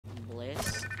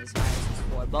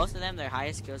4. Both of them, their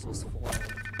highest skills was 4.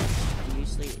 And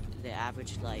usually they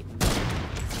averaged like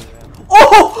 0.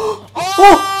 Oh!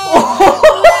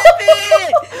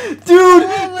 Dude,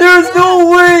 there's no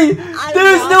way!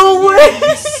 There's no way!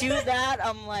 You shoot that,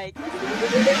 I'm like.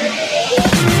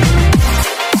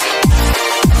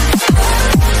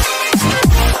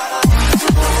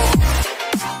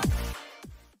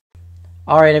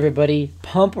 Alright everybody,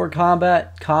 pump or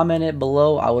combat, comment it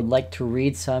below. I would like to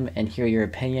read some and hear your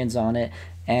opinions on it.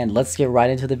 And let's get right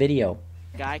into the video.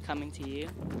 Guy coming to you.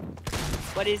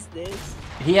 What is this?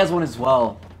 He has one as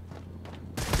well.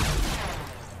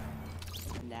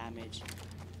 Damage.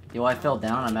 Yo, I fell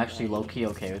down. I'm actually low-key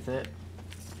okay with it.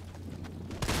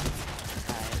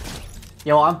 Right.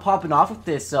 Yo, I'm popping off with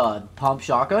this pump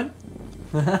shotgun.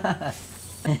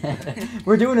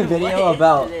 We're doing a video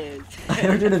about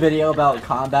we're doing a video about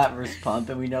combat versus pump,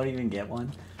 and we don't even get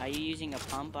one. Are you using a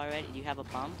pump already? Do you have a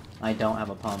pump? I don't have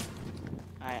a pump.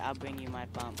 Alright, I'll bring you my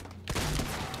pump.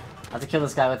 I have to kill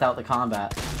this guy without the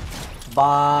combat.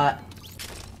 But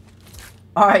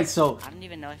alright, so I don't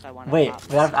even know if I want to. wait,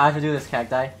 I have to do this,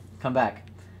 Cacti. Come back.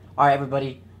 Alright,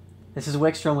 everybody. This is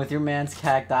Wickstrom with your man's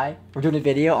Cacti. We're doing a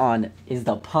video on is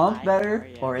the pump better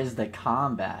or is the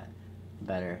combat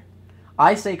better?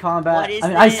 I say combat.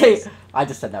 I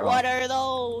just said that wrong. What are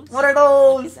those? What are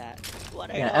those?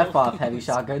 What are Yeah, those? F off, heavy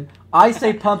shotgun. I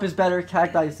say pump is better.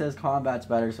 Cacti says combat's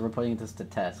better, so we're putting this to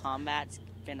test. Combat's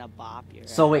been a bop.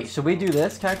 So wait, should we do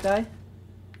this, Cacti?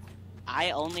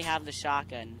 I only have the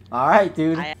shotgun. Alright,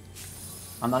 dude.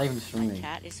 I'm not even My streaming.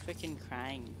 cat is freaking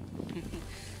crying.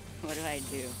 What do I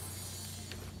do?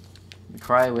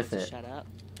 Cry with it. Shut up.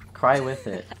 Cry with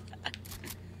it.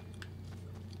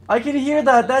 I can hear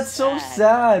that. That's so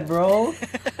sad, bro.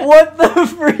 What the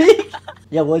freak?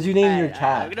 Yeah, what'd you name your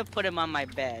cat? I'm gonna put him on my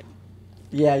bed.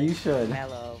 Yeah, you should.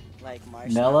 Mellow, like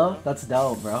Marshmallow. Mellow? That's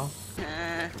dope, bro.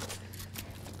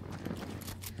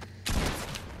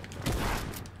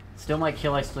 Still might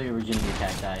kill, I steal your virginity,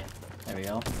 Cacti. There we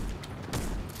go.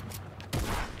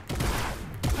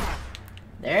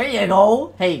 There you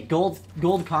go! Hey, gold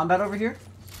combat over here?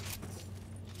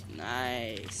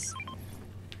 Nice.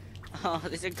 Oh,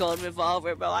 there's a gold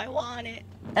revolver, bro. I want it.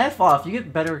 F off, you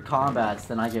get better combats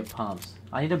than I get pumps.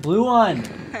 I need a blue one!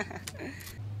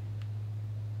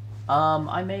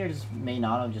 I may or just may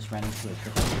not have just ran into a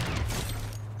triple.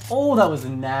 Oh, that was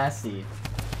nasty.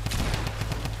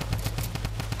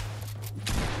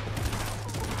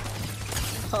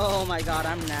 Oh my god,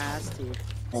 I'm nasty.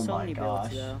 Oh so my many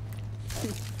gosh. builds,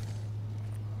 though.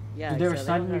 Yeah, They were so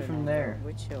sniping don't me got from an there. angle.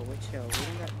 Which hill? Which hill?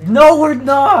 No, we're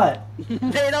not!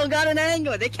 They don't got an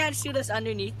angle. They can't shoot us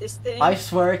underneath this thing. I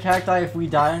swear, Cacti, if we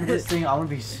die on this thing, I'm gonna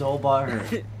be so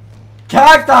butthurt.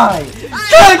 Cacti!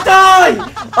 Cacti!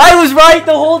 I was right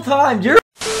the whole time. You're.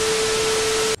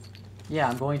 Yeah,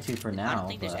 I'm going to for now. I don't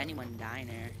think there's but anyone dying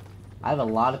there. I have a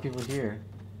lot of people here,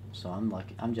 so I'm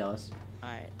lucky. I'm jealous.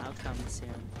 Alright, I'll come soon.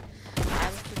 I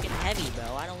have a freaking heavy,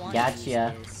 bro. I don't want to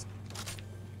Gotcha. use this.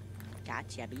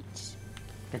 Gotcha, bitch.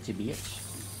 Gotcha, bitch.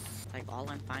 Like, all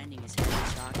I'm finding is heavy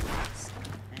shotguns.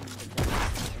 And the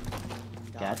guns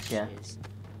and Gotcha. dodges.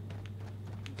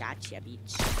 Gotcha,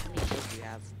 bitch. How many kills do you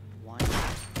have? 1?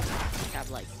 You have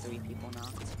like 3 people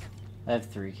knocked. I have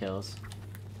 3 kills.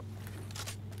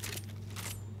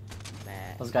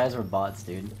 Bad. Those guys were bots,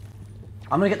 dude.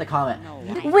 I'm gonna get the comment.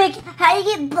 No, Wick, how do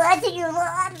you get butts in your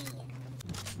lobby?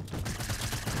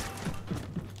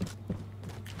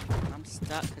 I'm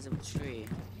stuck because of a tree.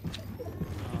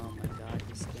 Oh my god,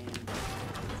 this game.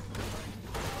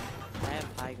 I have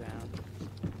high ground.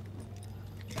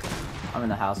 I'm in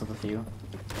the house with a few.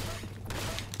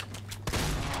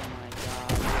 Oh my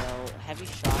god, yo. Heavy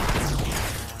shots.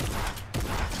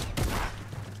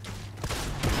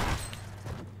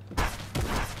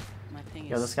 My thing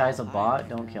Yo, is this guy's so a high bot. right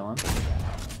Don't now. kill him.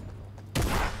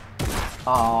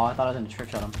 Oh, I thought I was gonna trick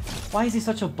shot him. Why is he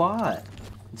such a bot?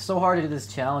 It's so hard to do this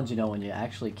challenge, you know, when you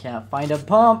actually can't find a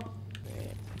pump.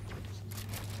 Great.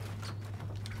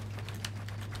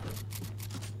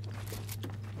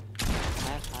 I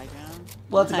have high ground.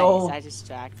 Let's Nice, go. I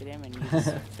distracted him and he just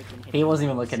freaking hit He me wasn't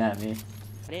even once. looking at me.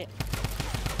 Got it.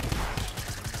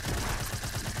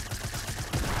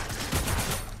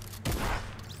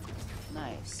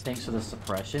 Nice. Thanks for the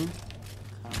suppression.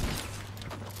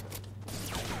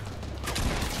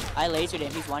 I lasered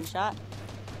him. He's one shot.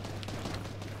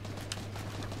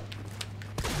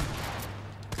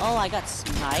 Oh, I got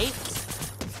sniped.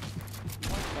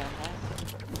 What the heck?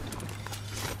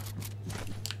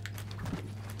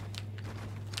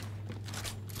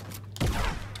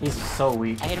 He's so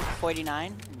weak. I hit him for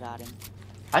 49 and got him.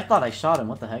 I thought I shot him.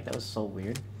 What the heck? That was so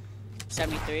weird.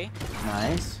 73.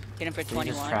 Nice. Hit him for Did he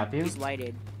 21. just trap you? He's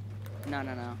whited. No.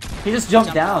 He just jumped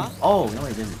Jumped down. off? Oh, no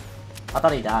he didn't. I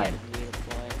thought he died.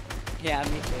 Yeah,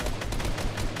 me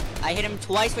too. I hit him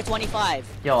twice for 25.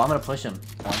 Yo, I'm gonna push him.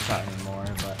 One shot anymore,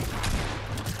 but...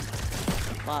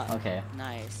 Fuck. Okay.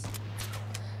 Nice.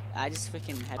 I just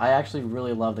freaking had... I actually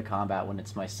really love the combat when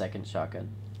it's my second shotgun.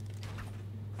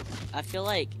 I feel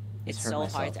like it's Just hurt so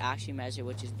myself. hard to actually measure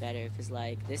which is better, because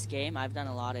like this game I've done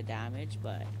a lot of damage,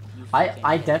 but you I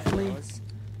freaking hit definitely- kills,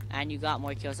 and you got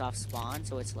more kills off spawn,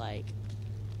 so it's like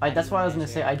That's do why you I was gonna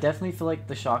measure? say, I definitely feel like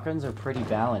the shotguns are pretty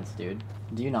balanced, dude.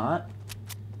 Do you not?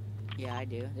 yeah, I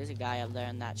do. There's a guy up there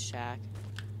in that shack.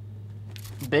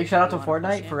 Big shout out to You wanna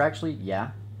push Fortnite it?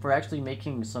 for actually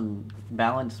making some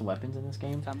balanced weapons in this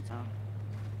game. Come.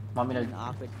 Want me I'm to? in an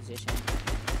awkward position.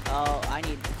 Oh, I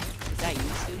need. Is that you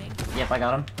shooting? Yep, I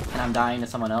got him, and I'm dying to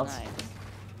someone else. Nice.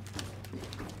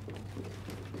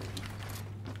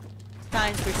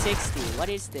 Times for 60. What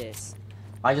is this?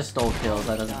 I just stole kills.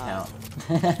 That doesn't God.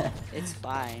 count. It's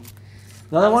fine.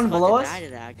 Another I was one about below to us. die to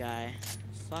that guy.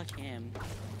 Fuck him.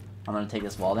 I'm gonna take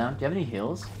this wall down. Do you have any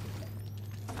heals?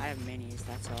 I have minis.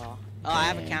 That's all. Oh, I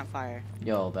have a Dang. campfire.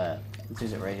 Yo, bet. Let's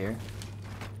use it right here.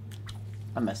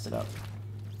 I messed it up.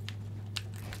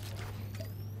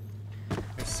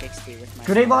 For 60 with my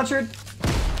Grenade launcher.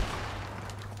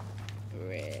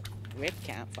 Rip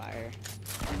campfire.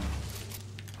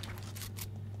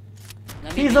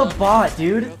 Let me He's kill a him bot,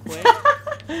 dude. real quick.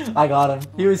 I got him.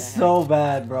 He What was the heck? so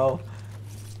bad, bro.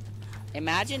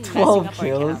 Imagine 12 messing up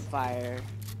kills. our campfire.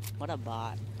 What a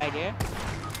bot. Right here.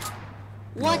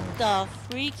 What the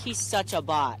freak? He's such a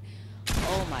bot.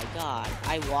 Oh my god.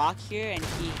 I walk here and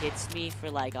he hits me for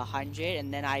like 100,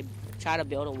 and then I try to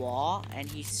build a wall and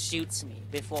he shoots me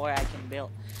before I can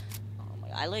build. Oh my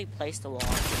god. I like placed the wall and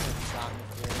he shot me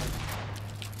through it.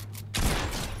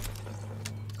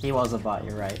 He was a bot.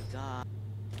 You're right. God.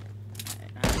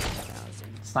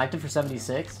 9,000. Sniped him for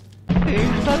 76.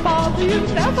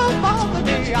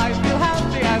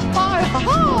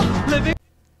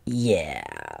 Yeah,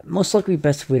 most likely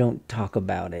best if we don't talk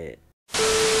about it.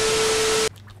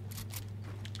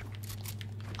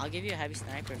 I'll give you a heavy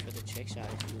sniper for the trick shot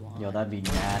if you want. Yo, that'd be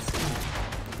nasty.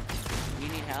 You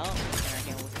need help? And I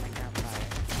can with my campfire.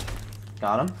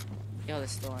 Got him. Yo, the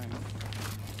storm.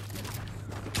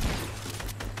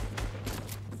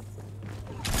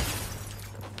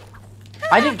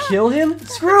 I didn't kill him?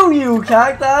 Screw you,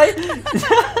 Cacti!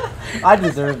 I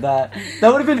deserve that.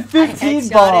 That would have been 15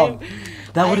 bomb.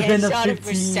 That would have been the I headshot him for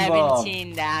 15 bomb.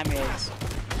 17 damage.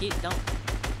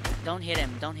 Don't hit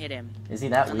him. Don't hit him. Is he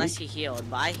that Unless weak? he healed.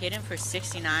 But I hit him for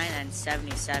 69 and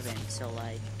 77. So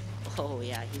like, oh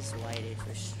yeah, he's whited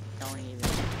for sure. Don't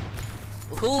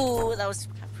even. Ooh, that was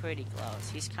pretty close.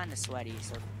 He's kind of sweaty,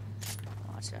 so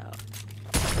watch out.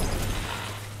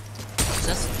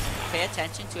 Just pay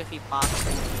attention to if he pops.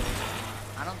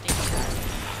 I don't think he has it.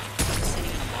 He's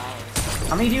sitting in a ball.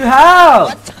 How many do you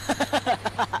have?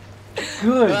 What?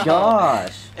 Good Bro.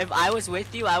 gosh. If I was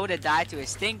with you, I would have died to his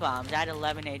stink bombs. I had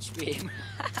 11 HP.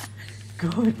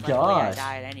 Good Luckily, I gosh.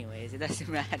 died anyways. It doesn't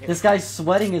matter. This guy's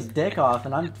sweating his dick off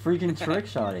and I'm freaking trick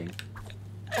shotting.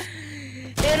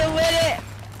 Hit him with it!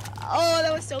 Oh,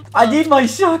 that was so close. I need my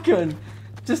shotgun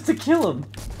just to kill him.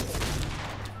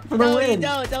 For the No, you win.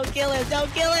 don't. Don't kill him.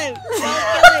 Don't kill him.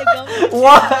 Don't kill him. Don't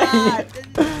Why?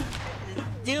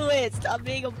 Just do it. Stop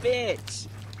being a bitch.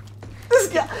 This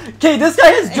guy. Okay, this guy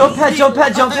has jump pad, jump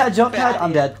pad, jump pad, jump pad.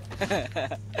 I'm dead.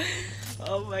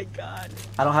 Oh my god.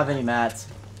 I don't have any mats.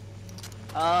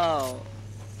 Oh.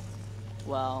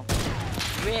 Well.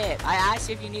 Rip. I asked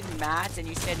you if you needed mats and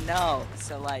you said no.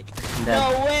 So like, I'm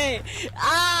dead. no way.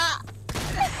 Ah!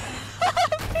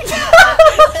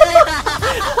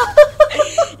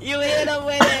 You hit him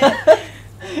with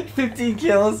it. 15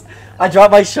 kills. I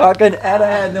dropped my shotgun and I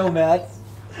had no mats.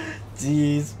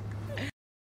 Jeez.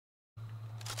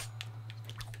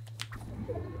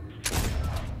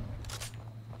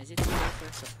 Is it too late for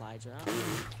a supply drop?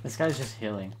 This guy's just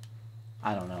healing.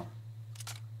 I don't know.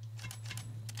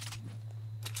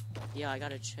 Yeah, I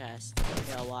got a chest.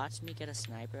 Yeah, watch me get a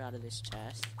sniper out of this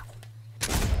chest.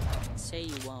 Say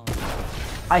you won't.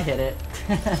 I hit it.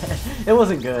 It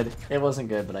wasn't good. It wasn't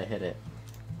good, but I hit it.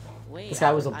 Wait. This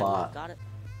guy was a I bot. got it.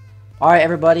 Alright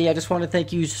everybody, I just want to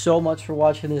thank you so much for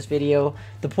watching this video.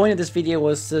 The point of this video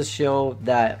was to show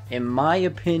that, in my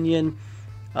opinion,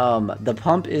 the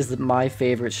pump is my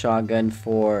favorite shotgun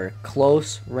for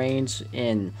close range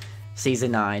in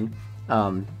Season 9.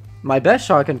 My best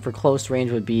shotgun for close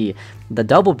range would be the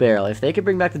double barrel. If they could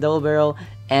bring back the double barrel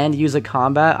and use a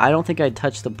combat, I don't think I'd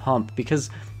touch the pump,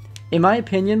 because in my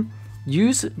opinion,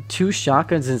 use two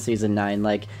shotguns in Season 9.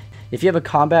 Like, if you have a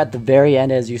combat at the very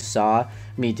end, as you saw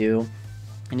me do,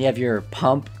 and you have your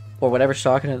pump or whatever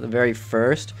shotgun at the very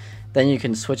first, then you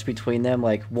can switch between them,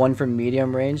 like one for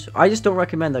medium range. I just don't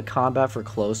recommend the combat for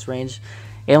close range.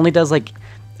 It only does like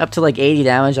up to like 80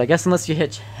 damage, I guess, unless you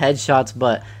hit headshots,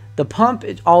 but the pump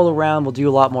all around will do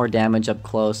a lot more damage up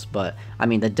close. But I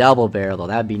mean, the double barrel though,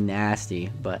 that'd be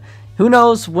nasty. But who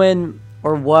knows when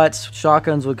or what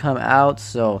shotguns would come out.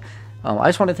 So I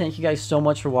just want to thank you guys so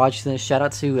much for watching this. Shout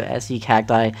out to SE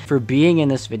Cacti for being in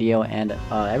this video, and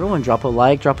everyone drop a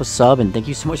like, drop a sub, and thank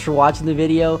you so much for watching the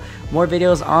video. More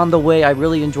videos on the way. I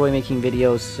really enjoy making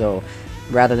videos, so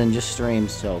rather than just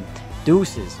streams. So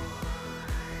deuces.